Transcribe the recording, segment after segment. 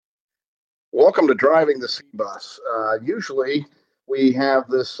Welcome to Driving the Sea Bus. Usually, we have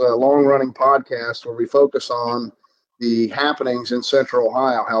this long running podcast where we focus on the happenings in Central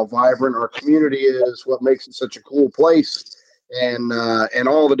Ohio, how vibrant our community is, what makes it such a cool place, and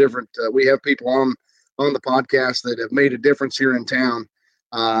all the different. We have people on the podcast that have made a difference here in town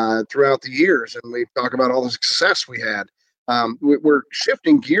throughout the years, and we talk about all the success we had. We're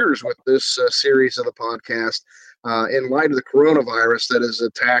shifting gears with this series of the podcast in light of the coronavirus that has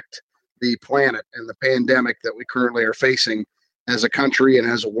attacked the planet and the pandemic that we currently are facing as a country and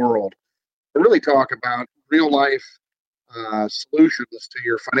as a world. To really talk about real life solutions to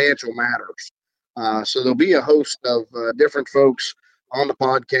your financial matters. So there'll be a host of different folks on the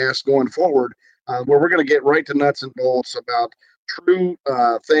podcast going forward where we're going to get right to nuts and bolts about true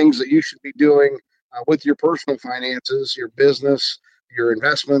things that you should be doing with your personal finances, your business, your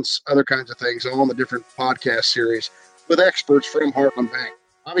investments, other kinds of things, all in the different podcast series with experts from Heartland Bank.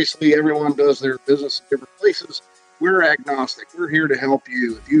 Obviously, everyone does their business in different places. We're agnostic. We're here to help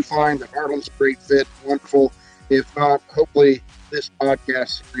you. If you find that Heartland's a great fit, wonderful. If not, hopefully this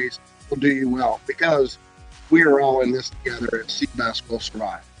podcast series will do you well because we are all in this together and Seabass will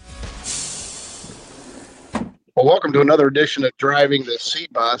survive. Well, welcome to another edition of Driving the Sea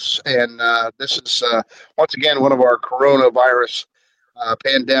Bus. And this is, once again, one of our coronavirus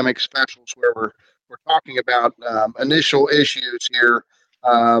pandemic specials where we're talking about initial issues here.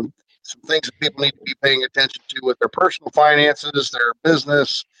 Some things that people need to be paying attention to with their personal finances, their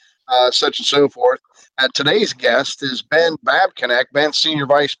business, such and so forth. Today's guest is Ben Babkenek. Ben, Senior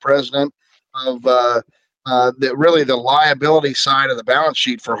Vice President of the liability side of the balance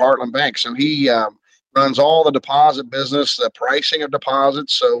sheet for Heartland Bank. So he runs all the deposit business, the pricing of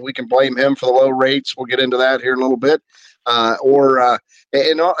deposits. So we can blame him for the low rates. We'll get into that here in a little bit.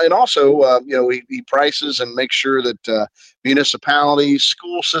 And also, he prices and makes sure that municipalities,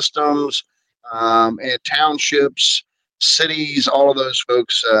 school systems, and townships, cities, all of those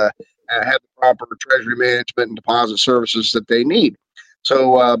folks have the proper treasury management and deposit services that they need.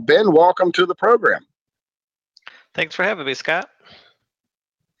 So, Ben, welcome to the program. Thanks for having me, Scott.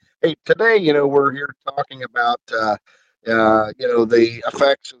 Hey, today, we're here talking about, the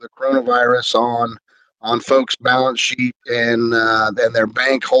effects of the coronavirus on folks' balance sheet and their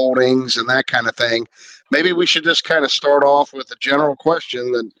bank holdings and that kind of thing. Maybe we should just kind of start off with a general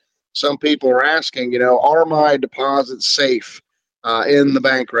question that some people are asking, are my deposits safe in the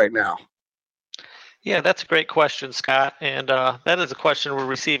bank right now? Yeah, that's a great question, Scott. And that is a question we're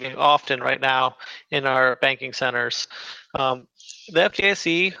receiving often right now in our banking centers. The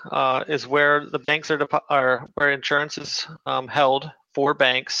FDIC is where the banks are where insurance is held for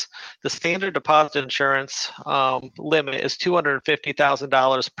banks. The standard deposit insurance limit is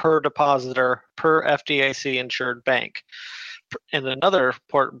 $250,000 per depositor per FDIC insured bank. And another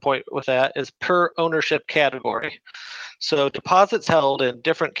important point with that is per ownership category. So deposits held in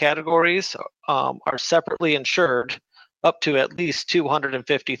different categories are separately insured up to at least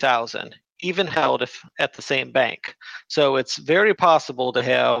 $250,000, even held at the same bank. So it's very possible to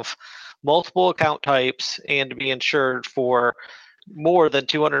have multiple account types and to be insured for more than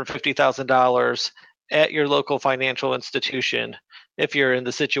 $250,000 at your local financial institution if you're in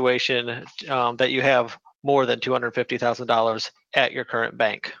the situation that you have more than $250,000 at your current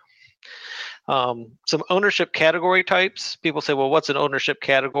bank. Some ownership category types. People say, well, what's an ownership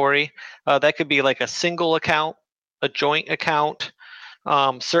category? That could be like a single account, a joint account,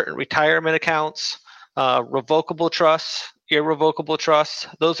 certain retirement accounts, revocable trusts, irrevocable trusts.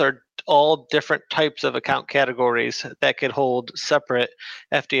 Those are all different types of account categories that could hold separate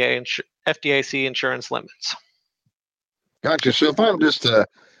FDIC insurance limits. Gotcha. So if I'm just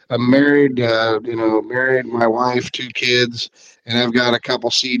I'm married, married, my wife, 2 kids, and I've got a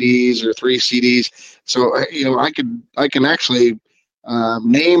couple CDs or 3 CDs. So, I can actually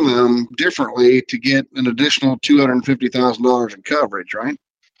name them differently to get an additional $250,000 in coverage, right?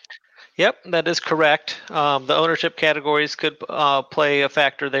 Yep, that is correct. The ownership categories could play a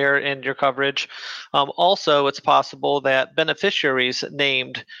factor there in your coverage. Also, it's possible that beneficiaries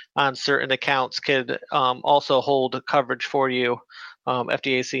named on certain accounts could also hold coverage for you,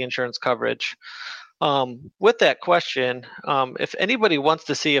 FDIC insurance coverage. With that question, if anybody wants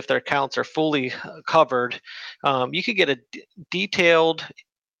to see if their accounts are fully covered, you could get a detailed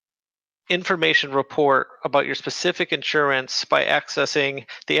information report about your specific insurance by accessing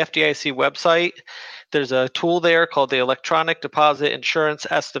the FDIC website. There's a tool there called the Electronic Deposit Insurance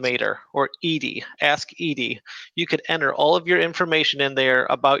Estimator, or EDI, Ask EDI. You could enter all of your information in there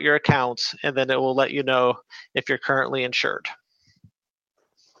about your accounts, and then it will let you know if you're currently insured.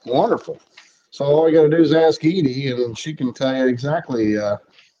 Wonderful. So all you got to do is ask Edie, and she can tell you exactly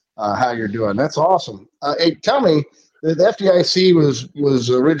how you're doing. That's awesome. Hey, tell me, the FDIC was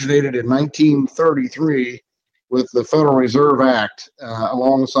originated in 1933 with the Federal Reserve Act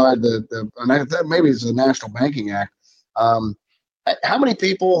alongside maybe it's the National Banking Act. Um, how many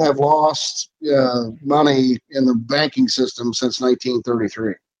people have lost money in the banking system since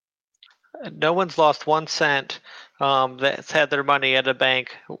 1933? No one's lost 1 cent that's had their money at a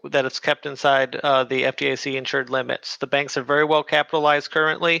bank that it's kept inside the FDIC insured limits. The banks are very well capitalized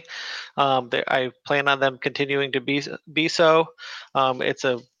currently. I plan on them continuing to be so. It's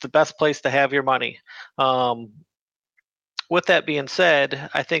the best place to have your money. With that being said,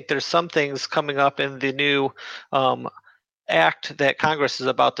 I think there's some things coming up in the new um, act that Congress is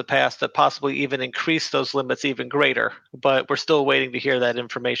about to pass that possibly even increase those limits even greater. But we're still waiting to hear that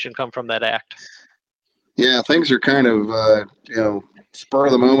information come from that act. Yeah, things are kind of spur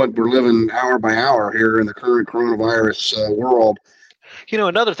of the moment. We're living hour by hour here in the current coronavirus world.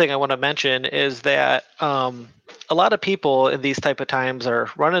 Another thing I want to mention is that a lot of people in these type of times are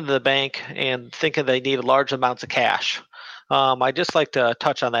running to the bank and thinking they need large amounts of cash. I just like to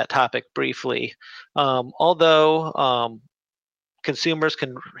touch on that topic briefly. Although consumers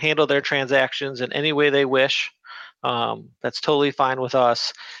can handle their transactions in any way they wish, that's totally fine with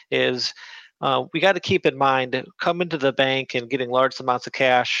us. We got to keep in mind coming to the bank and getting large amounts of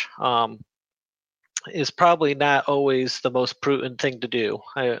cash is probably not always the most prudent thing to do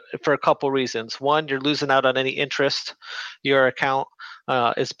for a couple reasons. One, you're losing out on any interest your account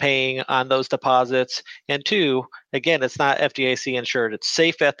is paying on those deposits. And two, again, it's not FDIC insured. It's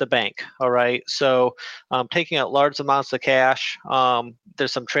safe at the bank. All right. So taking out large amounts of cash,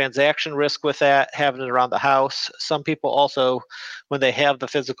 there's some transaction risk with that, having it around the house. Some people also, when they have the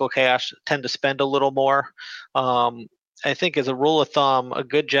physical cash, tend to spend a little more. I think as a rule of thumb, a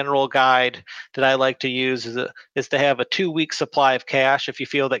good general guide that I like to use is to have a 2-week supply of cash if you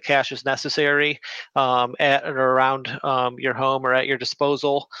feel that cash is necessary at or around your home or at your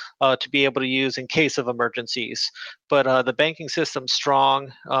disposal to be able to use in case of emergencies. But the banking system's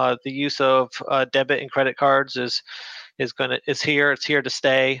strong. The use of debit and credit cards is here. It's here to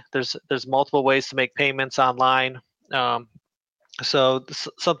stay. There's multiple ways to make payments online. So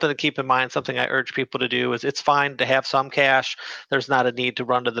something to keep in mind, something I urge people to do is it's fine to have some cash. There's not a need to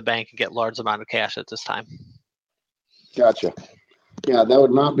run to the bank and get large amount of cash at this time. Gotcha. Yeah, that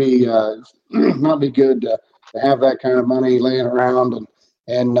would not be not be good to have that kind of money laying around,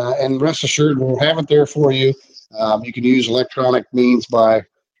 and rest assured we'll have it there for you. You can use electronic means by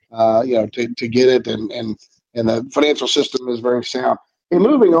to get it, and the financial system is very sound. Hey,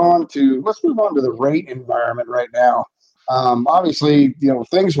 let's move on to the rate environment right now. Obviously,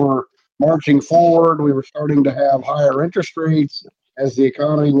 things were marching forward. We were starting to have higher interest rates as the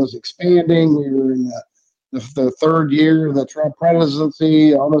economy was expanding. We were in the third year of the Trump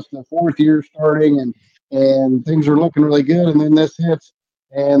presidency, almost the fourth year starting, and things are looking really good. And then this hits,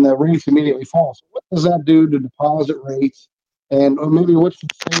 and the rates immediately fall. So, what does that do to deposit rates? And maybe what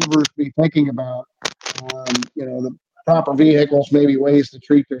should savers be thinking about? The proper vehicles, maybe ways to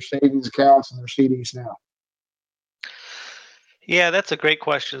treat their savings accounts and their CDs now. Yeah, that's a great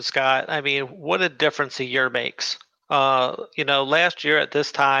question, Scott. I mean, what a difference a year makes. Last year at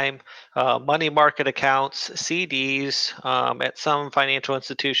this time, money market accounts, CDs at some financial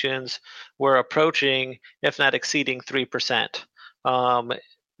institutions were approaching, if not exceeding, 3%.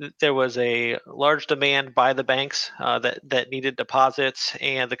 There was a large demand by the banks that needed deposits,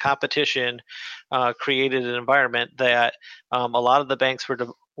 and the competition created an environment that a lot of the banks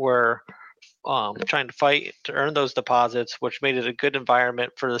were trying to fight to earn those deposits, which made it a good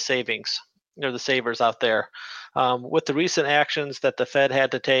environment for the savers out there. With the recent actions that the Fed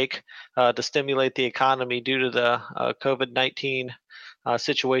had to take to stimulate the economy due to the COVID-19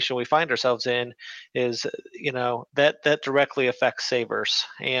 situation we find ourselves in, is that directly affects savers.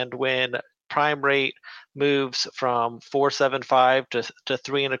 And when prime rate moves from 4.75 to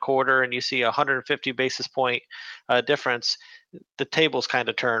 3.25, and you see 150 basis point difference, the tables kind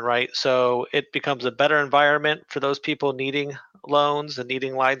of turn, right? So it becomes a better environment for those people needing loans and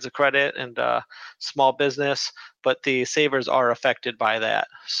needing lines of credit and small business, but the savers are affected by that.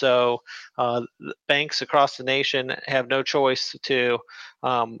 So banks across the nation have no choice to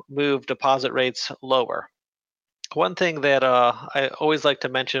move deposit rates lower. One thing that I always like to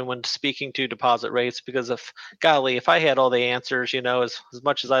mention when speaking to deposit rates, because if I had all the answers, as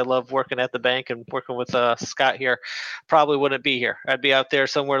much as I love working at the bank and working with Scott here, probably wouldn't be here. I'd be out there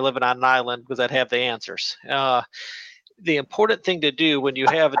somewhere living on an island because I'd have the answers. The important thing to do when you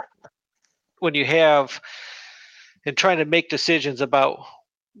have and trying to make decisions about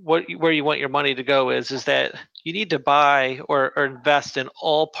where you want your money to go is that you need to buy or invest in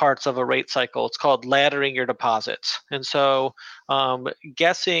all parts of a rate cycle. It's called laddering your deposits. And so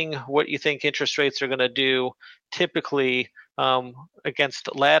guessing what you think interest rates are going to do typically against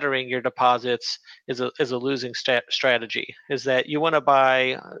laddering your deposits is a losing strategy. Is that you want to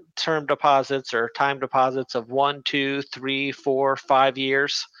buy term deposits or time deposits of 1, 2, 3, 4, 5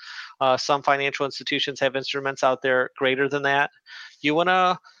 years. Some financial institutions have instruments out there greater than that. You want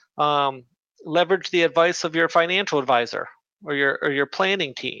to leverage the advice of your financial advisor or your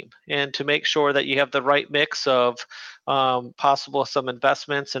planning team, and to make sure that you have the right mix of possible some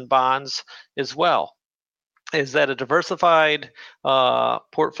investments and bonds as well. Is that a diversified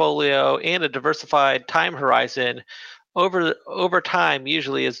portfolio and a diversified time horizon over time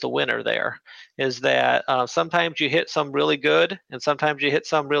usually is the winner there. Is that sometimes you hit some really good and sometimes you hit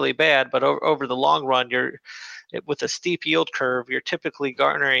some really bad, but over the long run, with a steep yield curve, you're typically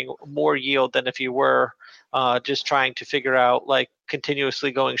garnering more yield than if you were just trying to figure out like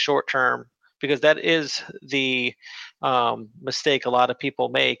continuously going short term, because that is the mistake a lot of people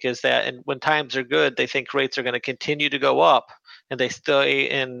make. Is that, and when times are good, they think rates are going to continue to go up, and they stay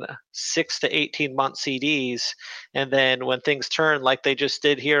in 6 to 18 month CDs. And then when things turn, like they just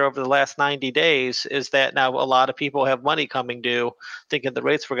did here over the last 90 days, is that now a lot of people have money coming due, thinking the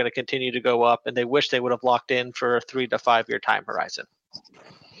rates were going to continue to go up, and they wish they would have locked in for a 3 to 5 year time horizon.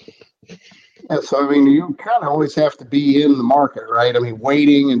 Yeah, so I mean, you kind of always have to be in the market, right? I mean,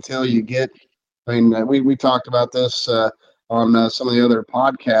 waiting until you get. I mean, we talked about this on some of the other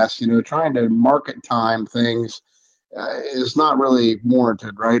podcasts. You know, trying to market time things is not really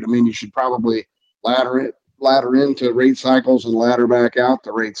warranted, right? I mean, you should probably ladder into rate cycles and ladder back out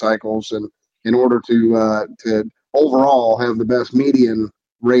to rate cycles, and in order to overall have the best median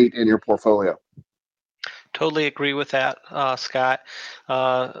rate in your portfolio. Totally agree with that, Scott.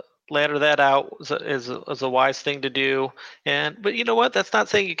 Ladder that out is a wise thing to do. But you know what? That's not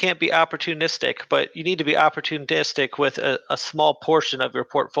saying you can't be opportunistic, but you need to be opportunistic with a small portion of your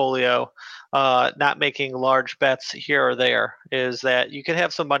portfolio, not making large bets here or there. Is that you can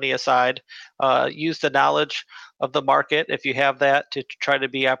have some money aside, use the knowledge of the market if you have that to try to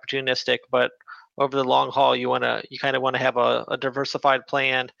be opportunistic, but over the long haul, you kind of want to have a diversified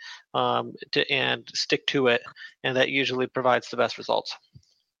plan and stick to it, and that usually provides the best results.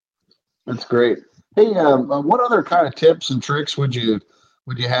 That's great. Hey, what other kind of tips and tricks would you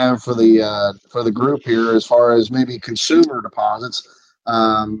have for the group here, as far as maybe consumer deposits?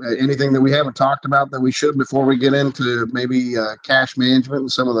 Anything that we haven't talked about that we should before we get into maybe cash management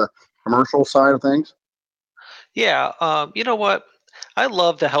and some of the commercial side of things? Yeah, you know what? I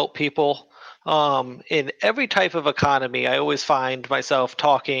love to help people. In every type of economy, I always find myself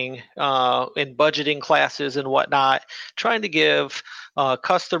talking in budgeting classes and whatnot, trying to give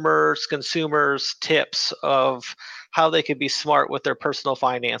customers, consumers tips of how they can be smart with their personal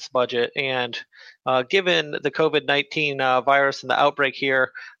finance budget. And given the COVID-19 virus and the outbreak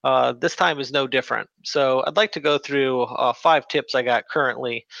here, this time is no different. So I'd like to go through 5 tips I got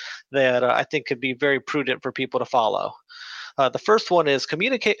currently that I think could be very prudent for people to follow. The first one is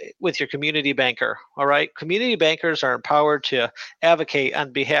communicate with your community banker. All right. Community bankers are empowered to advocate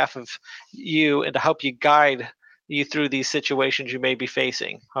on behalf of you and to help you guide you through these situations you may be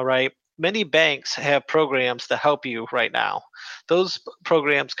facing. All right. Many banks have programs to help you right now. Those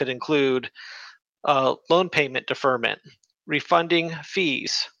programs could include loan payment deferment, refunding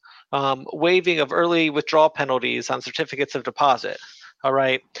fees, waiving of early withdrawal penalties on certificates of deposit. All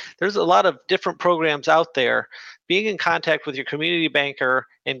right. There's a lot of different programs out there. Being in contact with your community banker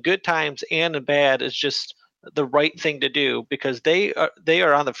in good times and in bad is just the right thing to do, because they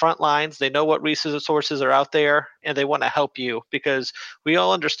are on the front lines. They know what resources are out there, and they want to help you, because we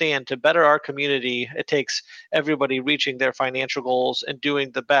all understand to better our community, it takes everybody reaching their financial goals and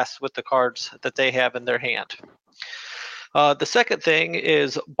doing the best with the cards that they have in their hand. The second thing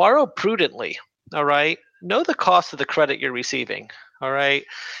is borrow prudently. All right. Know the cost of the credit you're receiving. All right.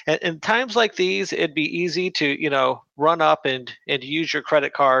 And in times like these, it'd be easy to, run up and use your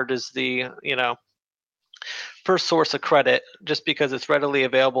credit card as the, first source of credit, just because it's readily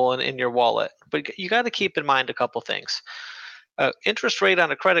available in your wallet. But you got to keep in mind a couple things. Interest rate on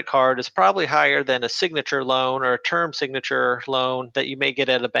a credit card is probably higher than a signature loan or a term signature loan that you may get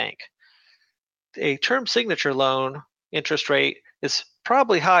at a bank. A term signature loan interest rate is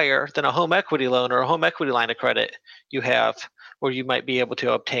probably higher than a home equity loan or a home equity line of credit you have, or you might be able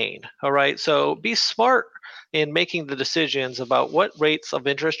to obtain. All right. So be smart in making the decisions about what rates of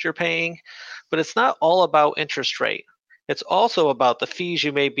interest you're paying, but it's not all about interest rate. It's also about the fees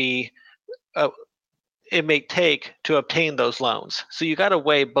you may be it may take to obtain those loans. So you got to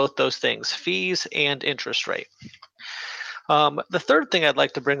weigh both those things, fees and interest rate. The third thing I'd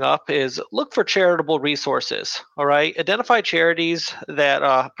like to bring up is look for charitable resources. All right, identify charities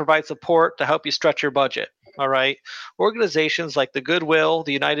that provide support to help you stretch your budget. All right, organizations like the Goodwill,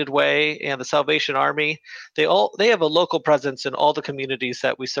 the United Way, and the Salvation Army, they have a local presence in all the communities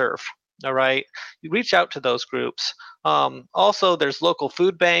that we serve. All right, you reach out to those groups. Also, there's local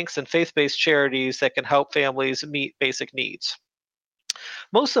food banks and faith-based charities that can help families meet basic needs.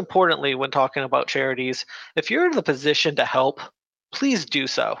 Most importantly, when talking about charities, if you're in the position to help, please do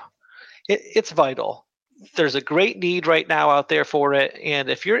so. It's vital. There's a great need right now out there for it, and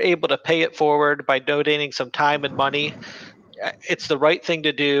if you're able to pay it forward by donating some time and money, it's the right thing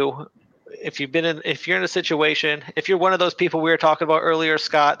to do. If you're in a situation, if you're one of those people we were talking about earlier,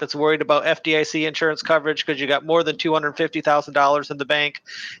 Scott, that's worried about FDIC insurance coverage because you got more than $250,000 in the bank,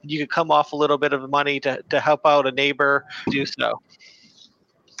 and you could come off a little bit of money to help out a neighbor, do so.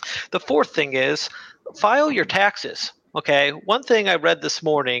 The fourth thing is file your taxes. Okay, one thing I read this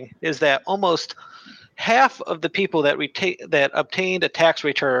morning is that almost half of the people that obtained a tax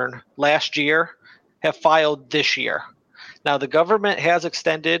return last year have filed this year. Now, the government has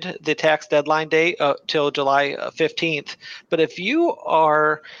extended the tax deadline date till July 15th, but if you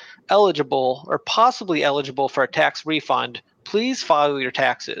are eligible or possibly eligible for a tax refund, please file your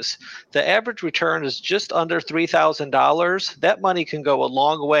taxes. The average return is just under $3,000. That money can go a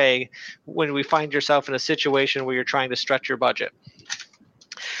long way when we find yourself in a situation where you're trying to stretch your budget.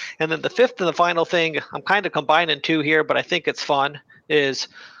 And then the fifth and the final thing, I'm kind of combining two here, but I think it's fun, is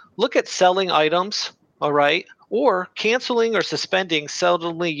look at selling items, all right, or canceling or suspending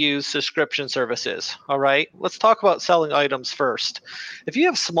seldomly used subscription services, all right? Let's talk about selling items first. If you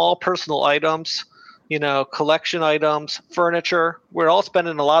have small personal items, collection items, furniture. We're all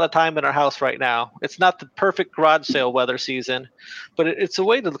spending a lot of time in our house right now. It's not the perfect garage sale weather season, but it's a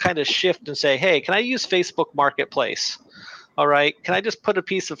way to kind of shift and say, hey, can I use Facebook Marketplace? All right. Can I just put a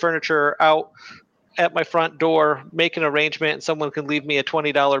piece of furniture out at my front door, make an arrangement, and someone can leave me a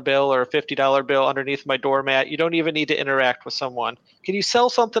 $20 bill or a $50 bill underneath my doormat? You don't even need to interact with someone. Can you sell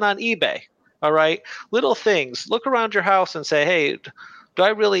something on eBay? All right. Little things. Look around your house and say, hey, do I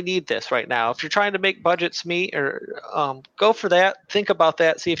really need this right now? If you're trying to make budgets meet, or go for that, think about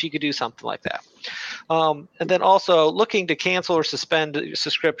that, see if you could do something like that. And then also looking to cancel or suspend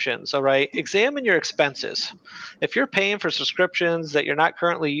subscriptions, all right? Examine your expenses. If you're paying for subscriptions that you're not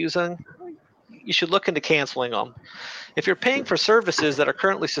currently using, you should look into canceling them. If you're paying for services that are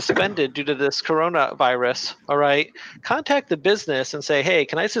currently suspended due to this coronavirus, all right, contact the business and say, hey,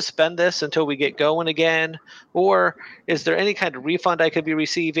 can I suspend this until we get going again? Or is there any kind of refund I could be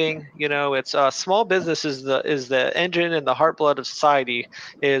receiving? It's small business is the engine and the heartblood of society.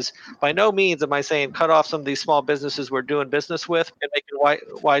 Is by no means am I saying cut off some of these small businesses we're doing business with and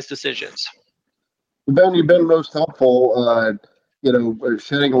making wise decisions. Ben, you've been most helpful.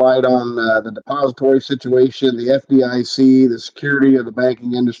 Shedding light on the depository situation, the FDIC, the security of the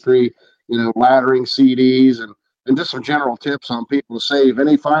banking industry, laddering CDs, and just some general tips on people to save.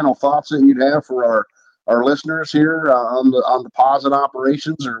 Any final thoughts that you'd have for our listeners here on deposit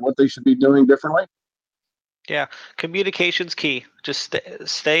operations or what they should be doing differently? Yeah, communication's key. Just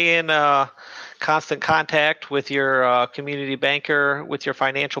stay in constant contact with your community banker, with your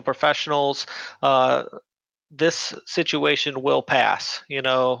financial professionals. This situation will pass.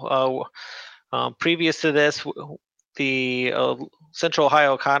 Previous to this, the Central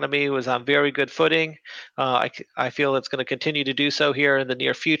Ohio economy was on very good footing. I feel it's going to continue to do so here in the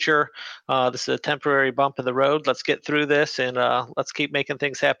near future. This is a temporary bump in the road. Let's get through this, and let's keep making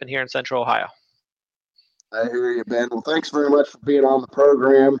things happen here in Central Ohio. I hear you, Ben. Well, thanks very much for being on the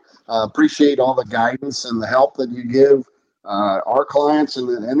program. Appreciate all the guidance and the help that you give our clients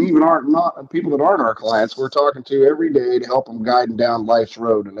and even not people that aren't our clients. We're talking to every day to help them guide them down life's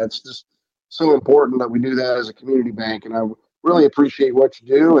road, and that's just so important that we do that as a community bank. And I really appreciate what you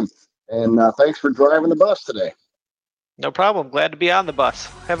do, and thanks for driving the bus today. No problem. Glad to be on the bus.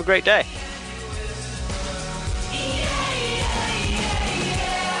 Have a great day.